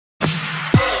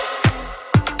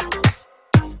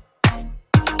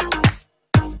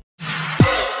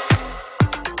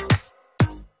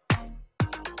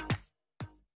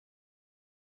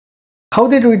How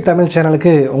they do it Tamil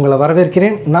சேனலுக்கு உங்களை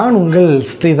வரவேற்கிறேன். நான் உங்கள்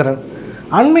ஸ்ரீதரன்.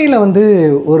 அண்மையில்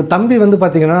ஒரு தம்பி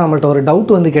பார்த்தீங்கன்னா நம்மள்ட்ட ஒரு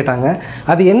டவுட் கேட்டாங்க.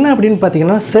 அது என்ன அப்படின்னு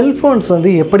பார்த்தீங்கன்னா செல்ஃபோன்ஸ்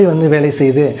எப்படி வேலை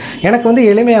செய்யுது, எனக்கு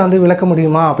எளிமையாக விளக்க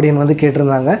முடியுமா அப்படின்னு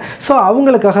கேட்டிருந்தாங்க. ஸோ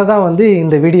அவங்களுக்காக தான்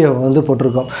இந்த வீடியோ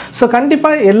போட்டிருக்கோம். ஸோ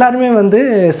கண்டிப்பாக எல்லாருமே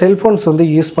செல்ஃபோன்ஸ்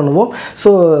யூஸ் பண்ணுவோம். ஸோ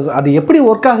அது எப்படி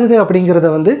ஒர்க் ஆகுது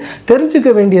அப்படிங்கிறத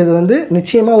தெரிஞ்சுக்க வேண்டியது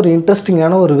நிச்சயமாக ஒரு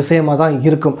இன்ட்ரெஸ்டிங்கான ஒரு விஷயமாக தான்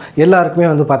இருக்கும்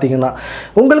எல்லாருக்குமே. பார்த்தீங்கன்னா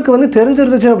உங்களுக்கு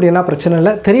தெரிஞ்சிருந்துச்சு அப்படின்னா பிரச்சனை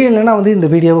இல்லை, தெரியலைன்னா இந்த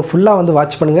வீடியோவை ஃபுல்லாக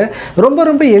வாட்ச் பண்ணுங்கள்.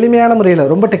 ரொம்ப எளிமையான முறையில்,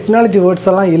 ரொம்ப டெக்னாலஜி வேர்ட்ஸ்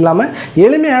எல்லாம் இல்லாமல்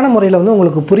எளிமையான முறையில்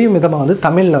உங்களுக்கு புரியும் விதமாக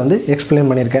தமிழில் எக்ஸ்பிளைன்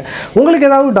பண்ணியிருக்கேன். உங்களுக்கு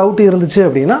ஏதாவது டவுட் இருந்துச்சு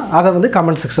அப்படின்னா அதை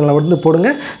கமெண்ட் செக்ஷனில்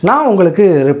போடுங்க, நான் உங்களுக்கு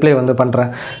ரிப்ளை பண்ணுறேன்.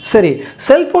 சரி,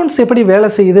 செல்ஃபோன்ஸ் எப்படி வேலை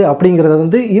செய்யுது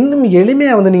அப்படிங்கிறத இன்னும்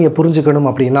எளிமையாக நீங்கள் புரிஞ்சுக்கணும்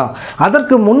அப்படின்னா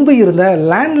அதற்கு முன்பு இருந்த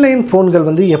லேண்ட்லைன் ஃபோன்கள்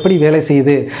எப்படி வேலை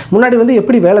செய்யுது, முன்னாடி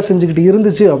எப்படி வேலை செஞ்சுக்கிட்டு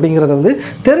இருந்துச்சு அப்படிங்கிறத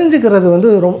தெரிஞ்சுக்கிறது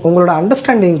உங்களோட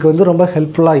அண்டர்ஸ்டாண்டிங்க்கு ரொம்ப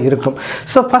ஹெல்ப்ஃபுல்லாக இருக்கும்.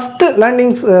 ஸோ ஃபஸ்ட்டு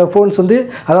லேண்டிங் ஃபோன்ஸ்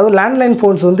அதாவது லேண்ட்லைன்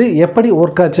ஃபோன்ஸ் எப்படி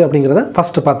ஒர்க் ஆச்சு அப்படிங்கிறத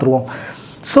ஃபஸ்ட்டு பார்த்துருவோம்.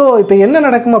 ஸோ இப்போ என்ன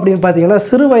நடக்கும் அப்படின்னு பார்த்தீங்கன்னா,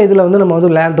 சிறு வயதில் நம்ம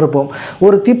லேண்ட் இருப்போம்.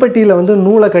 ஒரு தீப்பெட்டியில்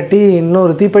நூலை கட்டி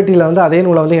இன்னொரு தீப்பெட்டியில் அதே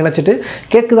நூலை இணைச்சிட்டு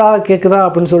கேட்குதா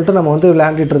அப்படின்னு சொல்லிட்டு நம்ம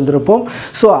விளையாண்டுட்டு இருந்திருப்போம்.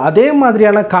 ஸோ அதே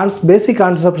மாதிரியான பேசிக்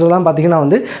கான்செப்ட்ஸ் எல்லாம்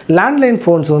பார்த்தீங்கன்னா லேண்ட்லைன்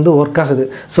ஃபோன்ஸ் ஒர்க் ஆகுது.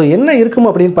 ஸோ என்ன இருக்கும்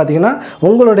அப்படின்னு பார்த்தீங்கன்னா,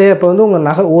 உங்களுடைய இப்போ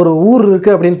உங்கள் ஒரு ஊர்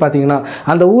இருக்குது அப்படின்னு பார்த்தீங்கன்னா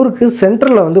அந்த ஊருக்கு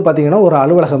சென்டரில் பார்த்தீங்கன்னா ஒரு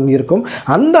அலுவலகம் இருக்கும்.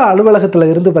 அந்த அலுவலகத்தில்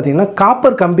இருந்து பார்த்தீங்கன்னா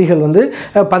காப்பர் கம்பிகள்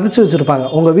பதிச்சு வச்சுருப்பாங்க.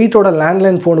 உங்கள் வீட்டோட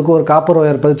லேண்ட்லைன் ஃபோனுக்கு ஒரு காப்பர் ஒயர்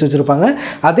பதிச்சு வச்சிருப்பாங்க.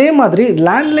 அதே மாதிரி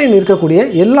லேண்ட்லைன் இருக்கக்கூடிய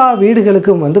எல்லா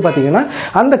வீடுகளுக்கும் பார்த்தீங்கன்னா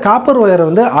அந்த காப்பர்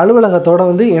ஒயரை அலுவலகத்தோட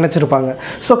இணைச்சிருப்பாங்க.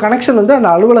 ஸோ கனெக்ஷன் அந்த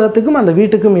அலுவலகத்துக்கும் அந்த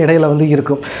வீட்டுக்கும் இடையில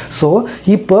இருக்கும். ஸோ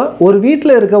இப்போ ஒரு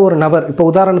வீட்டில் இருக்க ஒரு நபர், இப்போ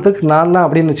உதாரணத்துக்கு நான் தான்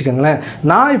அப்படின்னு வச்சுக்கோங்களேன்,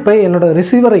 நான் இப்போ என்னோட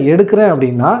ரிசீவரை எடுக்கிறேன்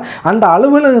அப்படின்னா அந்த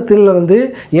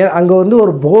அலுவலகத்தில் அங்கே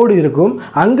ஒரு போர்டு இருக்கும்.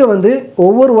 அங்கே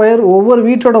ஒவ்வொரு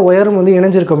வீட்டோட ஒயரும்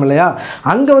இணைஞ்சிருக்கும் இல்லையா,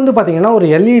 அங்கே பார்த்தீங்கன்னா ஒரு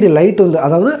எல்இடி லைட்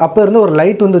அதாவது அப்போ இருந்து ஒரு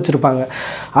லைட் வச்சுருப்பாங்க.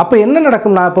 அப்போ என்ன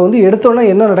நடக்கும், நான் இப்போ எடுத்தோன்னே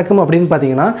என்ன நடக்கும் அப்படின்னு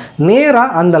பார்த்தீங்கன்னா நேராக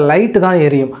அந்த லைட்டு தான்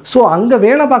எரியும். ஸோ அங்கே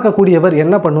வேலை பார்க்கக்கூடியவர்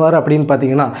என்ன பண்ணுவார் அப்படின்னு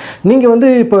பார்த்தீங்கன்னா,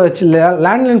 நீங்கள் இப்போ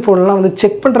லேண்ட்லைன் ஃபோன்லாம்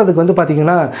செக் பண்ணுறதுக்கு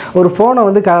பார்த்தீங்கன்னா ஒரு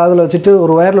ஃபோனை அதில் வச்சுட்டு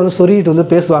ஒரு ஒயரில் சொருகிட்டு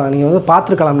பேசுவாங்க. நீங்கள்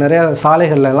பார்த்துருக்கலாம் நிறையா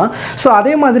சாலைகள்லாம். ஸோ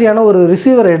அதே மாதிரியான ஒரு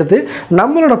ரிசீவரை எடுத்து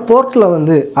நம்மளோட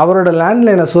போர்ட்டில் அவரோட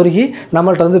லேண்ட்லைனை சொருகி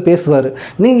நம்மள்கிட்ட பேசுவார்.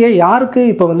 நீங்கள் யாருக்கு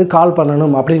இப்போ கால்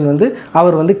பண்ணணும் அப்படின்னு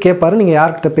அவர் கேட்பார், நீங்கள்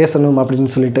யார்கிட்ட பேசணும் அப்படின்னு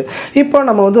சொல்லிட்டு. இப்போ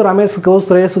நம்ம ரமேஷுக்கோ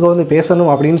சுரேஷுக்கோ பேசணும்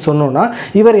அப்படின்னு சொன்னோன்னா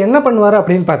இவர் என்ன பண்ணுவார்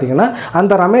அப்படின்னு பார்த்தீங்கன்னா,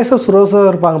 அந்த ரமேஷோ சுரேஷோ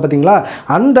இருப்பாங்க பார்த்தீங்களா,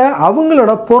 அந்த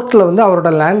அவங்களோட போர்ட்டில் அவரோட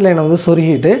லேண்ட்லைனை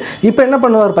சொருகிட்டு இப்போ என்ன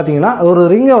பண்ணுவார் பார்த்தீங்கன்னா ஒரு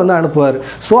ரிங்கை அனுப்புவார்.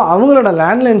 ஸோ அவங்களோட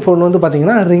லேண்ட்லைன் ஃபோன்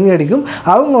பார்த்தீங்கன்னா ரிங் அடிக்கும்.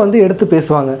 அவங்க எடுத்து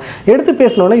பேசுவாங்க. எடுத்து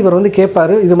பேசினோன்னே இவர்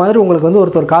கேட்பார், இது மாதிரி உங்களுக்கு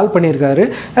ஒருத்தர் கால்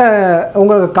பண்ணியிருக்காரு,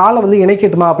 உங்களுக்கு காலை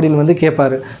இணைக்கட்டுமா அப்படின்னு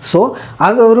கேட்பார். ஸோ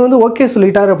அது அவர் ஓகே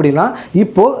சொல்லிட்டார் அப்படின்னா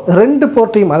இப்போது ரெண்டு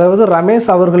போர்ட்டையும், அதாவது ரமேஷ்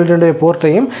அவர்களுடைய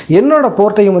போர்ட்டையும் என்னோட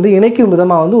போர்ட்டையும் இணைக்கும்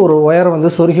விதமாக ஒரு ஒயரை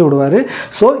சொருகி விடுவார்.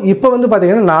 ஸோ இப்போ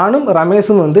பார்த்தீங்கன்னா நானும்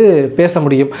ரமேஷும் பேச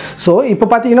முடியும். ஸோ இப்போ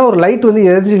பார்த்தீங்கன்னா ஒரு லைட்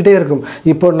எரிஞ்சுக்கிட்டே இருக்கும்.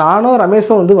 இப்போ நானும்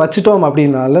ரமேஷும் வச்சுட்டோம்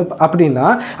அப்படின்னா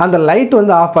அந்த லைட்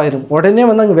ஆஃப் ஆயிரும். உடனே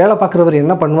அங்கே வேலை பார்க்குறவர்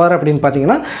என்ன பண்ணுவார் அப்படின்னு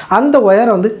பார்த்தீங்கன்னா அந்த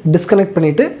ஒயரை டிஸ்கனெக்ட்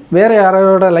பண்ணிவிட்டு வேறு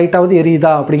யாரோட லைட்டாவது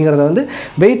எரியுதா அப்படிங்கிறத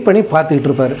வெயிட் பண்ணி பார்த்துக்கிட்டு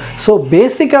இருப்பார். ஸோ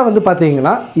பேசிக்காக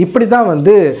பார்த்தீங்கன்னா இப்படி தான்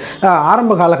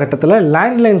ஆரம்ப காலகட்டத்தில்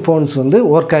லேண்ட்லைன் ஃபோன்ஸ்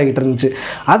ஒர்க் ஆகிட்டு இருந்துச்சு.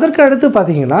 அதற்கு அடுத்து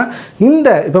பார்த்தீங்கன்னா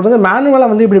இந்த இப்போ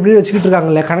மேனுவலாக இப்படி வச்சுக்கிட்டு இருக்காங்க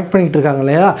இல்லையா, கனெக்ட் பண்ணிக்கிட்டு இருக்காங்க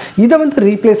இல்லையா, இதை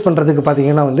ரீப்ளேஸ் பண்ணுறதுக்கு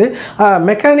பார்த்தீங்கன்னா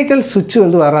மெக்கானிக்கல்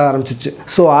சுவிட்ச் வர ஆரம்பிச்சிச்சு.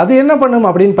 ஸோ அது என்ன பண்ணும்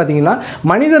அப்படின்னு பார்த்தீங்கன்னா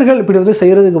மனிதர்கள் இப்படி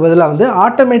செய்கிறதுக்கு பதிலாக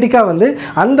ஆட்டோமேட்டிக்காக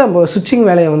அந்த சுவிட்சிங்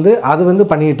வேலையை அது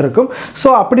பண்ணிகிட்டு இருக்கும். ஸோ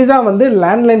அப்படி தான்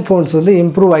லேண்ட்லைன் ஃபோன்ஸ்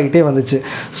இம்ப்ரூவ் ஆகிட்டே வந்துச்சு.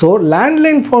 ஸோ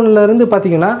லேண்ட்லைன் ஃபோன்லேருந்து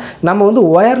பார்த்தீங்கன்னா நம்ம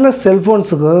ஒயர்லெஸ்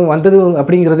செல்ஃபோன்ஸுக்கு வந்தது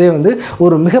அப்படிங்கிறதே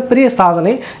ஒரு மிகப்பெரிய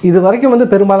சாதனை. இது வரைக்கும்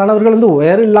பெரும்பாலானவர்கள்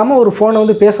ஒயர் இல்லாமல் ஒரு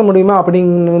ஃபோனை பேச முடியுமா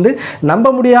அப்படின்னு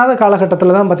நம்ப முடியாத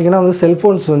காலகட்டத்தில் தான் பார்த்தீங்கன்னா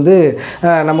செல்ஃபோன்ஸ்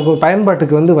நமக்கு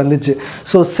பயன்பாட்டுக்கு வந்துச்சு.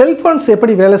 ஸோ செல்ஃபோன்ஸ்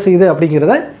எப்படி வேலை செய்யுது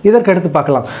அப்படிங்கிறத இதற்கடுத்து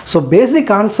பார்க்கலாம். ஸோ பேசிக்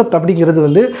கான்செப்ட்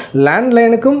அப்படிங்கிறது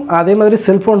லேண்ட்லைனுக்கும் அதே மாதிரி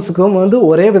செல்ஃபோன்ஸுக்கும்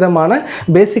ஒரே விதமான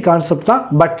பேசிக் கான்செப்ட் தான்.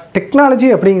 பட்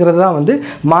டெக்னாலஜி அப்படிங்கிறது தான்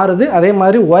மாறுது. அதே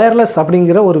மாதிரி ஒயர்லெஸ்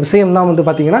அப்படிங்கிற ஒரு விஷயம் தான்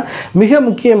பார்த்தீங்கன்னா மிக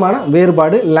முக்கியமான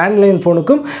வேறுபாடு லேண்ட்லைன்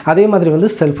ஃபோனுக்கும் அதே மாதிரி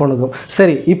செல்ஃபோனுக்கும்.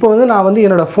 சரி, இப்போ நான்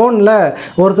என்னோட ஃபோனில்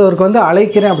ஒருத்தருக்கு வந்து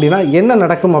அழைக்கிறேன் அப்படின்னா என்ன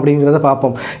நடக்கும் அப்படிங்கிறத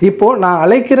பார்ப்போம். இப்போது நான்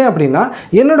அழைக்கிறேன் அப்படின்னா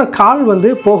என்னோட கால் வந்து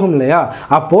போகும் இல்லையா,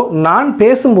 அப்போது நான்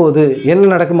பேசும்போது என்ன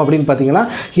நடக்கும் அப்படின்னு பார்த்தீங்கன்னா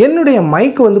என்னுடைய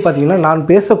மைக் வந்து பார்த்திங்கன்னா நான்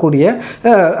பேசக்கூடிய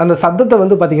அந்த சத்தத்தை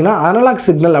வந்து பார்த்திங்கன்னா அனலாக்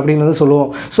சிக்னல் அப்படின்னு வந்து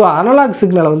சொல்லுவோம். ஸோ அனலாக்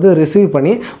சிக்னலை வந்து ரிசீவ்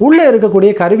பண்ணி உள்ளே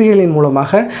இருக்கக்கூடிய கருவிகளின்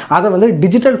மூலமாக அதை வந்து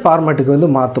டிஜிட்டல் ஃபார்மேட்டுக்கு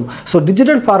வந்து மாற்றும். ஸோ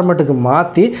டிஜிட்டல் ஃபார்மேட்டுக்கு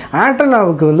மாற்றி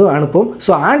ஆண்டனாவுக்கு வந்து அனுப்பும்.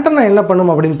 ஸோ ஆண்டனா என்ன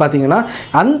பண்ணும் அப்படின்னு பார்த்தீங்கன்னா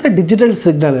அந்த டிஜிட்டல்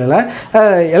சிக்னலில்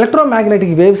எலக்ட்ரோ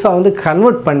மேக்னெட்டிக் வேவ்ஸாக வந்து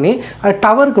கன்வெர்ட் பண்ணி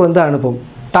டவருக்கு வந்து அனுப்பும்.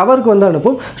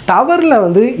 டவரில்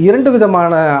வந்து 2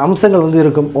 விதமான அம்சங்கள் வந்து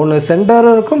இருக்கும். ஒன்று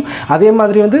சென்டரும் இருக்கும், அதே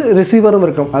மாதிரி வந்து ரிசீவரும்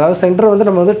இருக்கும். அதாவது சென்டர் வந்து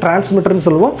நம்ம வந்து டிரான்ஸ்மிட்டர்னு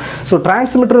சொல்லுவோம். ஸோ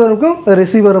டிரான்ஸ்மிட்டரும் இருக்கும்,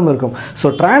 ரிசீவரும் இருக்கும்.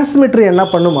 ஸோ டிரான்ஸ்மிட்டர் என்ன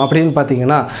பண்ணும் அப்படின்னு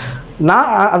பார்த்தீங்கன்னா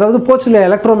அதாவது போச்சு இல்லையா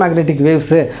எலக்ட்ரோ மேக்னெட்டிக்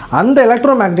வேவ்ஸு, அந்த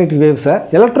எலக்ட்ரோ மேக்னெட்டிக் வேவ்ஸை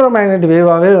எலக்ட்ரோ மேக்னெட்டிக்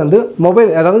வேவாகவே வந்து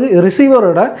மொபைல் அதாவது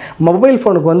ரிசீவரோட மொபைல்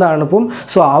ஃபோனுக்கு வந்து அனுப்பும்.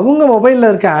 ஸோ அவங்க மொபைலில்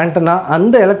இருக்க ஆண்டனா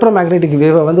அந்த எலக்ட்ரோ மேக்னெட்டிக்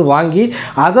வேவை வந்து வாங்கி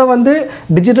அதை வந்து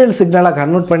டிஜிட்டல் சிக்னலாக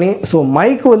கன்வெர்ட் பண்ணி ஸோ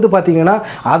மைக்கு வந்து பார்த்திங்கன்னா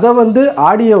அதை வந்து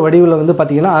ஆடியோ வடிவில் வந்து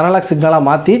பார்த்திங்கன்னா அனலாக் சிக்னலாக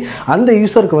மாற்றி அந்த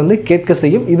யூசருக்கு வந்து கேட்க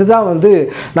செய்யும். இதுதான் வந்து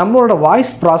நம்மளோட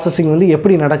வாய்ஸ் ப்ராசஸிங் வந்து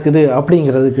எப்படி நடக்குது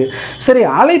அப்படிங்கிறதுக்கு. சரி,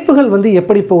 அழைப்புகள் வந்து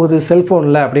எப்படி போகுது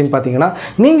செல்ஃபோனில் அப்படின்னு பார்த்தீங்கன்னா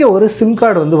நீங்கள் ஒரு சிம்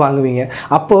கார்டு வந்து வாங்குவீங்க.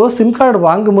 அப்போது சிம் கார்டு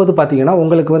வாங்கும்போது பார்த்தீங்கன்னா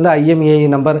உங்களுக்கு வந்து IMEI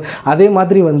நம்பர் அதே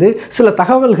மாதிரி வந்து சில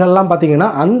தகவல்கள்லாம் பார்த்தீங்கன்னா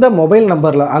அந்த மொபைல்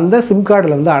நம்பரில் அந்த சிம்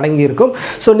கார்டில் வந்து அடங்கியிருக்கும்.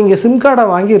 ஸோ நீங்கள் சிம் கார்டை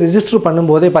வாங்கி ரிஜிஸ்டர்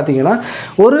பண்ணும்போதே பார்த்தீங்கன்னா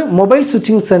ஒரு மொபைல்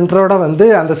சுவிட்சிங் சென்டரோட வந்து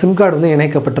அந்த சிம் கார்டு வந்து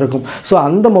இணைக்கப்பட்டிருக்கும். ஸோ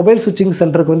அந்த மொபைல் சுவிட்சிங்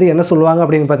சென்டருக்கு வந்து என்ன சொல்லுவாங்க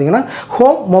அப்படின்னு பார்த்தீங்கன்னா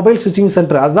ஹோம் மொபைல் சுவிட்சிங்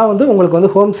சென்டர். அதுதான் வந்து உங்களுக்கு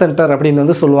வந்து ஹோம் சென்டர் அப்படின்னு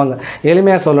வந்து சொல்லுவாங்க,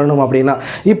 எளிமையாக சொல்லணும் அப்படின்னா.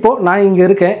 இப்போது நான் இங்கே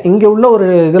இருக்கேன், இங்கே உள்ள ஒரு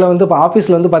இதில் வந்து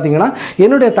ஆஃபீஸில் வந்து பார்த்தீங்கன்னா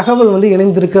என்னுடைய தகவல் வந்து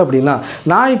இணைந்திருக்கு அப்படின்னா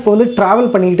நான் இப்போ வந்து ட்ராவல்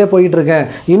பண்ணிக்கிட்டே போயிட்டு இருக்கேன்,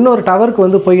 இன்னொரு டவருக்கு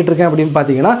வந்து போயிட்டு இருக்கேன் அப்படின்னு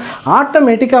பார்த்தீங்கன்னா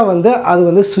ஆட்டோமேட்டிக்காக வந்து அது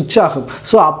வந்து சுவிட்ச் ஆகும்.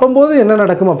 ஸோ அப்போது என்ன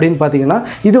நடக்கும் அப்படின்னு பார்த்தீங்கன்னா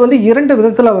இது வந்து 2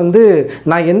 விதத்தில் வந்து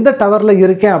நான் எந்த டவரில்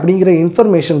இருக்கேன் அப்படிங்கிற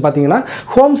இன்ஃபர்மேஷன் பார்த்தீங்கன்னா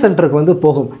ஹோம் சென்டருக்கு வந்து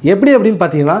போகும். எப்படி அப்படின்னு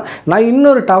பார்த்தீங்கன்னா நான்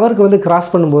இன்னொரு டவருக்கு வந்து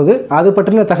கிராஸ் பண்ணும்போது அது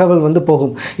பற்றின தகவல் வந்து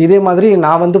போகும். இதே மாதிரி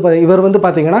நான் வந்து இவர் வந்து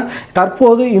பார்த்தீங்கன்னா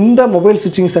தற்போது இந்த மொபைல்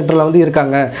சுவிட்சிங் சென்டரில் வந்து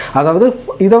இருக்காங்க. அதாவது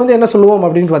இதை வந்து என்ன சொல்லுவோம்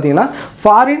அப்படின்னு பார்த்தீங்கன்னா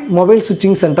ஃபாரின் மொபைல்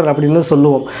சுவிட்சிங் சென்டர் அப்படின்னு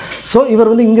சொல்லுவோம். ஸோ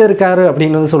இவர் வந்து இங்கே இருக்காரு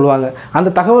அப்படின்னு வந்து சொல்லுவாங்க.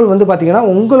 அந்த தகவல் வந்து பார்த்தீங்கன்னா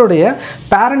உங்களுடைய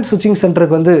பேரண்ட் சுவிட்சிங்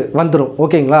சென்டருக்கு வந்து வந்துடும்.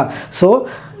 ஓகேங்களா? ஸோ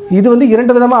இது வந்து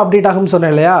 2 விதமாக அப்டேட் ஆகும்னு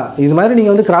சொன்னேன் இல்லையா. இது மாதிரி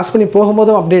நீங்கள் வந்து கிராஸ் பண்ணி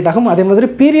போகும்போதும் அப்டேட் ஆகும், அதே மாதிரி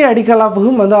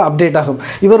பீரியாடிக்கலாகவும் வந்து அப்டேட் ஆகும்.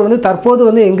 இவர் வந்து தற்போது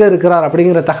வந்து எங்கே இருக்கிறார்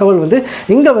அப்படிங்கிற தகவல் வந்து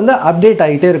இங்கே வந்து அப்டேட்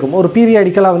ஆகிட்டே இருக்கும், ஒரு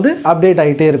பீரியாடிக்கலாக வந்து அப்டேட்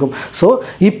ஆகிட்டே இருக்கும். ஸோ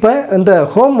இப்போ இந்த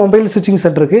ஹோம் மொபைல் சுவிட்சிங்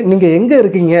சென்டருக்கு நீங்கள் எங்கே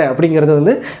இருக்கீங்க அப்படிங்கிறது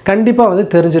வந்து கண்டிப்பாக வந்து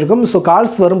தெரிஞ்சிருக்கும். ஸோ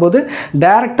கால்ஸ் வரும்போது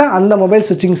டைரெக்டாக அந்த மொபைல்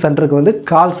சுவிட்சிங் சென்டருக்கு வந்து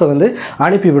கால்ஸை வந்து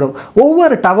அனுப்பிவிடும்.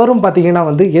 ஒவ்வொரு டவரும் பார்த்தீங்கன்னா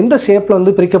வந்து எந்த ஷேப்பில்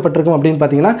வந்து பிரிக்கப்பட்டிருக்கும் அப்படின்னு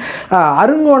பார்த்தீங்கன்னா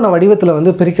அருங்கோண வடிவத்தில்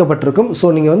வந்து பிரிக்கப்பட்டிருக்கும். ஸோ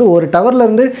நீங்கள் வந்து ஒரு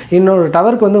டவர்லேருந்து இன்னொரு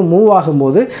டவருக்கு வந்து மூவ்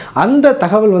ஆகும்போது அந்த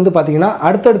தகவல் வந்து பார்த்தீங்கன்னா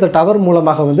அடுத்தடுத்த டவர்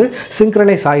மூலமாக வந்து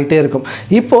சிங்க்ரனைஸ் ஆகிட்டே இருக்கும்.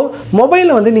 இப்போது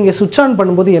மொபைலை வந்து நீங்கள் சுவிட்ச் ஆன்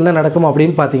பண்ணும்போது என்ன நடக்கும்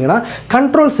அப்படின்னு பார்த்தீங்கன்னா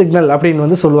கண்ட்ரோல் சிக்னல் அப்படின்னு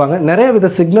வந்து சொல்லுவாங்க. நிறைய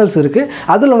வித சிக்னல்ஸ் இருக்குது.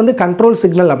 அதில் வந்து கண்ட்ரோல்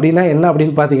சிக்னல் அப்படின்னா என்ன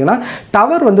அப்படின்னு பார்த்தீங்கன்னா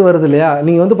டவர் வந்து வருது இல்லையா,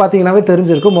 நீங்கள் வந்து பார்த்தீங்கன்னாவே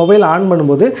தெரிஞ்சிருக்கும். மொபைல் ஆன்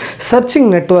பண்ணும்போது சர்ச்சிங்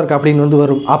நெட்வொர்க் அப்படின்னு வந்து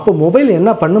வரும். அப்போ மொபைல்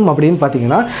என்ன பண்ணும் அப்படின்னு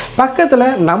பார்த்தீங்கன்னா பக்கத்தில்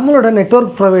நம்மளோட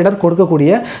நெட்வொர்க் ப்ரொவைடர்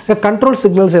கொடுக்கக்கூடிய கண்ட்ரோல்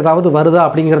சிக்னல்ஸ் ஏதாவது வருதா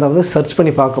அப்படிங்கிறத வந்து சர்ச்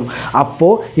பண்ணி பார்க்கும்.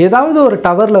 அப்போது ஏதாவது ஒரு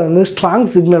டவரில் வந்து ஸ்ட்ராங்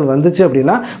சிக்னல் வந்துச்சு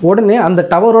அப்படின்னா உடனே அந்த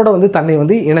டவரோட வந்து தன்னை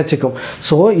வந்து இணைச்சிக்கும்.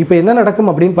 ஸோ இப்போ என்ன நடக்கும்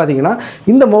அப்படின்னு பார்த்தீங்கன்னா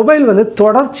இந்த மொபைல் வந்து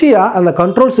தொடர்ச்சியாக அந்த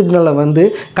கண்ட்ரோல் சிக்னலை வந்து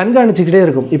கண்காணிச்சிக்கிட்டே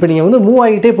இருக்கும். இப்போ நீங்கள் வந்து மூவ்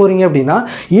ஆகிட்டே போகிறீங்க அப்படின்னா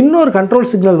இன்னொரு கண்ட்ரோல்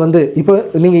சிக்னல் வந்து இப்போ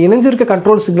நீங்கள் இணைஞ்சிருக்க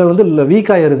கண்ட்ரோல் சிக்னல் வந்து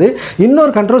வீக் ஆகிடுது,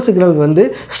 இன்னொரு கண்ட்ரோல் சிக்னல் வந்து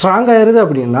ஸ்ட்ராங் ஆகிடுது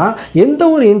அப்படின்னா எந்த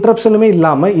ஒரு இன்ட்ரப்ஷனுமே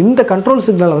இல்லாமல் இந்த கண்ட்ரோல்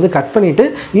சிக்னலை வந்து கட் பண்ணிவிட்டு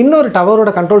இன்னொரு டவரோட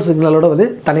கண்ட்ரோல் சிக்னலோட வந்து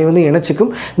தன்னை வந்து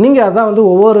இணைச்சிக்கும். நீங்கள் அதான் வந்து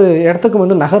ஒவ்வொரு இடத்துக்கும்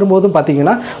வந்து நகரும்போதும்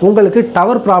பார்த்தீங்கன்னா உங்களுக்கு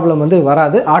டவர் ப்ராப்ளம் வந்து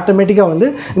வராது, ஆட்டோமேட்டிக்காக வந்து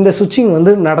இந்த சுவிட்சிங்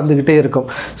வந்து நடந்துக்கிட்டே இருக்கும்.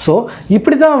 ஸோ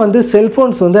இப்படி தான் வந்து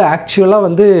செல்ஃபோன்ஸ் வந்து ஆக்சுவலாக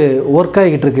வந்து ஒர்க்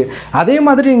ஆகிட்டு இருக்கு. அதே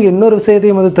மாதிரி நீங்கள் இன்னொரு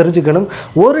விஷயத்தையும் வந்து தெரிஞ்சுக்கணும்.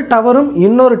 ஒரு டவரும்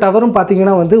இன்னொரு டவரும்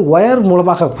பார்த்தீங்கன்னா வந்து ஒயர்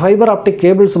மூலமாக ஃபைபர் ஆப்டிக்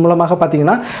கேபிள்ஸ் மூலமாக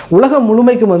பார்த்தீங்கன்னா உலகம்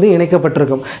முழுமைக்கும் வந்து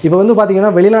இணைக்கப்பட்டிருக்கும். இப்போ வந்து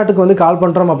பார்த்தீங்கன்னா வெளிநாட்டுக்கு வந்து கால்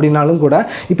பண்ணுறோம் அப்படின்னாலும் கூட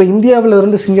இப்போ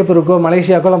இந்தியாவிலிருந்து சிங்கப்பூருக்கோ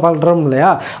மலேசியாக்கோ பண்ணுறோம் இல்லையா,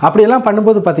 அப்படியெல்லாம்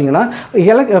பண்ணும்போது பார்த்தீங்கன்னா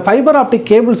ஃபைபர் ஆப்டிக்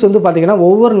கேபிள்ஸ் வந்து பார்த்தீங்கன்னா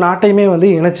ஒவ்வொரு நாட்டையுமே வந்து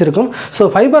இணைச்சிருக்கும். ஸோ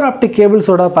ஃபைபர் ஆப்டிக்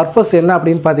கேபிள்ஸோட பர்பஸ் என்ன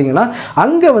அப்படின்னு பார்த்தீங்கன்னா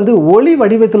அங்கே வந்து ஒளி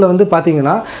வடிவத்தில் வந்து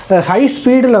பார்த்தீங்கன்னா ஹை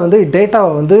ஸ்பீடில் வந்து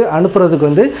டேட்டாவை வந்து அனுப்புறதுக்கு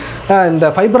வந்து இந்த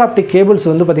ஃபைபர் ஆப்டிக் கேபிள்ஸ்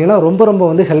வந்து பார்த்தீங்கன்னா ரொம்ப ரொம்ப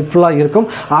வந்து ஹெல்ப்ஃபுல்லாக இருக்கும்.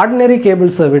 ஆர்டினரி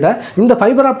கேபிள்ஸை விட இந்த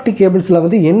ஃபைபர் ஆப்டிக் கேபிள்ஸில்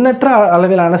வந்து எண்ணற்ற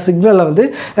அளவிலான சிக்னலை வந்து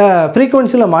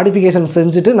ஃப்ரீக்வன்சியில் மாடிஃபிகேஷன்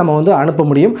செஞ்சுட்டு நம்ம வந்து அனுப்ப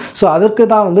முடியும். ஸோ அதற்கு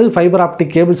தான் வந்து ஃபைபர்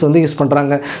ஆப்டிக் கேபிள்ஸ் வந்து யூஸ்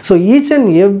பண்ணுறாங்க. So each and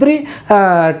every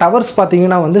towers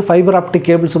பார்த்தீங்கன்னா வந்து ஃபைபர் ஆப்டிக்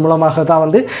கேபிள்ஸ் மூலமாக தான்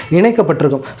வந்து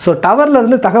இணைக்கப்பட்டிருக்கும். ஸோ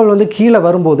டவர்லேருந்து தகவல் வந்து கீழே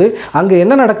வரும்போது அங்கே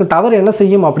என்ன நடக்கும், டவர் என்ன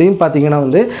செய்யும் அப்படின்னு பார்த்தீங்கன்னா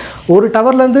வந்து ஒரு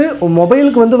டவர்லேருந்து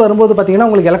மொபைலுக்கு வந்து வரும்போது பார்த்தீங்கன்னா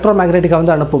உங்களுக்கு எலக்ட்ரோ மேக்னெட்டிக்காக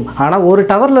வந்து அனுப்பும். ஆனால் ஒரு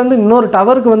டவர்லேருந்து இன்னொரு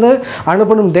டவருக்கு வந்து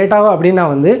அனுப்பணும் டேட்டாவை அப்படின்னா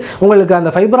வந்து உங்களுக்கு அந்த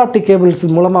ஃபைபர் ஆப்டிக் கேபிள்ஸ்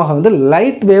மூலமாக வந்து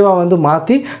லைட் வேவாக வந்து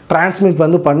மாற்றி டிரான்ஸ்மிட்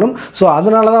வந்து பண்ணும். ஸோ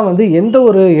அதனால தான் வந்து எந்த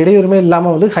ஒரு இடையூறுமே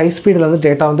இல்லாமல் வந்து ஹை ஸ்பீடில் வந்து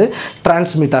டேட்டா வந்து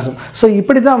டிரான்ஸ்மிட் ஆகும். ஸோ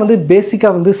இப்படி தான் வந்து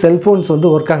பேசிக்காக வந்து செல்ஃபோன்ஸ் வந்து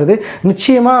ஒர்க் ஆகுது.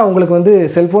 நிச்சயமாக உங்களுக்கு வந்து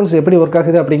செல்ஃபோன்ஸ் எப்படி ஒர்க்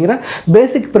ஆகுது அப்படிங்கிற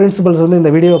பேசிக் பிரின்சிபல்ஸ் வந்து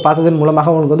இந்த வீடியோவை பார்த்ததன்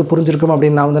மூலமாக உங்களுக்கு வந்து புரிஞ்சிருக்கும்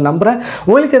அப்படின்னு நான் வந்து நம்புகிறேன்.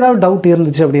 உங்களுக்கு ஏதாவது டவுட்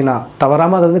இருந்துச்சு அப்படின்னா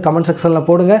தவறாமல் அதை வந்து கமெண்ட் செக்ஷனில்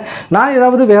போடுங்க. நான்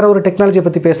ஏதாவது வேற ஒரு டெக்னாலஜியை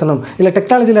பற்றி பேசணும், இல்லை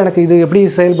டெக்னாலஜியில் எனக்கு இது எப்படி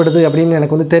செயல்படுது அப்படின்னு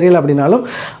எனக்கு வந்து தெரியல அப்படின்னாலும்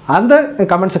அந்த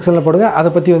கமெண்ட் செக்ஷனில் போடுங்க.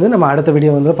 அதை பற்றி வந்து நம்ம அடுத்த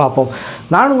வீடியோ வந்து பார்ப்போம்.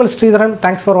 நான் உங்கள் ஸ்ரீதரன்.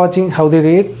 தேங்க்ஸ் ஃபார் வாட்சிங் how the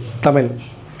read Tamil.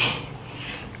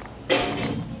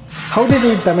 How the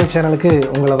read Tamil சேனலுக்கு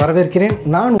உங்களை வரவேற்கிறேன்.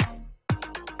 நான்